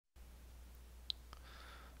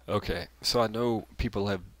Okay, so I know people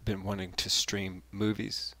have been wanting to stream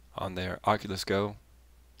movies on their Oculus Go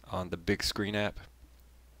on the Bigscreen app,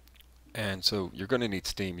 and so you're going to need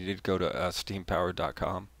Steam. You need to go to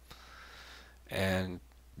steampower.com and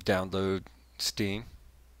download Steam,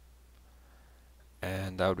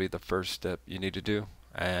 and that would be the first step you need to do.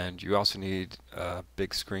 And you also need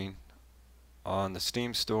Bigscreen on the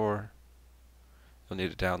Steam store. You'll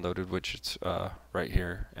need it downloaded, which it's right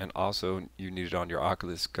here, and also you need it on your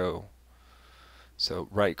Oculus Go. So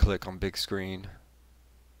right click on Bigscreen,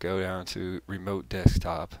 go down to Remote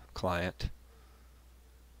Desktop Client,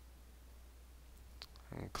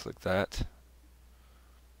 and click that.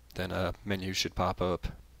 Then a menu should pop up,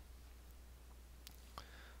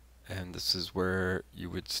 and this is where you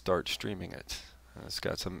would start streaming it. And it's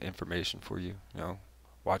got some information for you,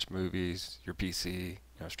 watch movies, your PC,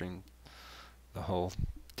 stream the whole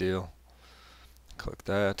deal. Click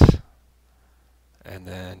that, and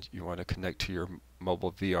then you want to connect to your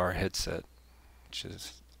mobile VR headset, which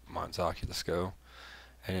is mine's Oculus Go,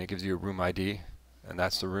 and it gives you a room ID, and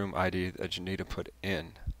that's the room ID that you need to put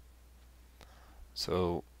in.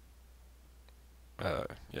 So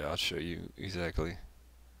yeah, I'll show you exactly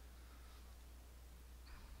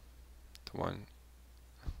the one.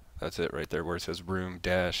 That's it right there where it says room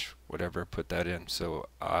dash whatever, put that in. So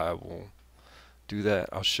I will do that.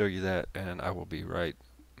 I'll show you that, and I will be right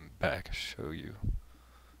back to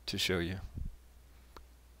show you.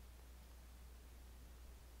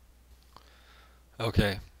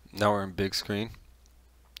 Okay, now we're in Bigscreen,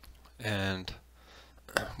 and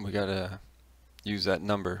we gotta use that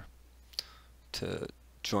number to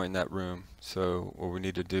join that room. So what we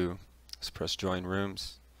need to do is press join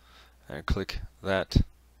rooms and click that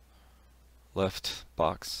left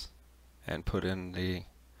box and put in the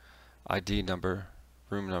ID number,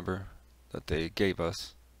 room number that they gave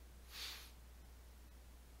us.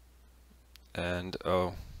 And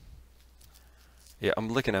oh yeah, I'm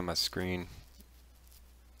looking at my screen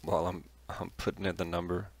while I'm putting in the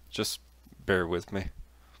number. Just bear with me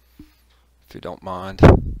if you don't mind.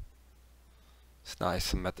 It's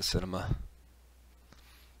nice. I'm at the cinema,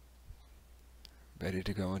 ready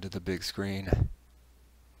to go into the big screen.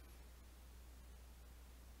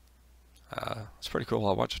 It's pretty cool.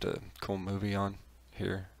 I watched a cool movie on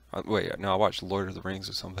here. Wait, no, I watched Lord of the Rings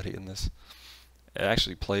with somebody in this. It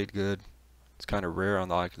actually played good. It's kind of rare on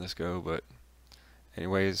the Oculus Go, but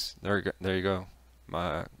anyways, there you go.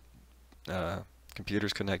 My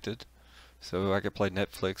computer's connected, so I could play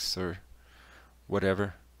Netflix or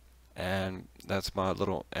whatever. And that's my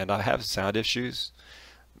little, and I have sound issues.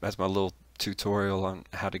 That's my little tutorial on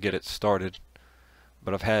how to get it started.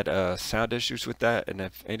 But I've had sound issues with that, and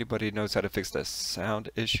if anybody knows how to fix the sound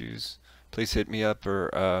issues, please hit me up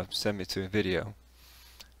or send me to a video.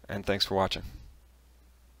 And thanks for watching.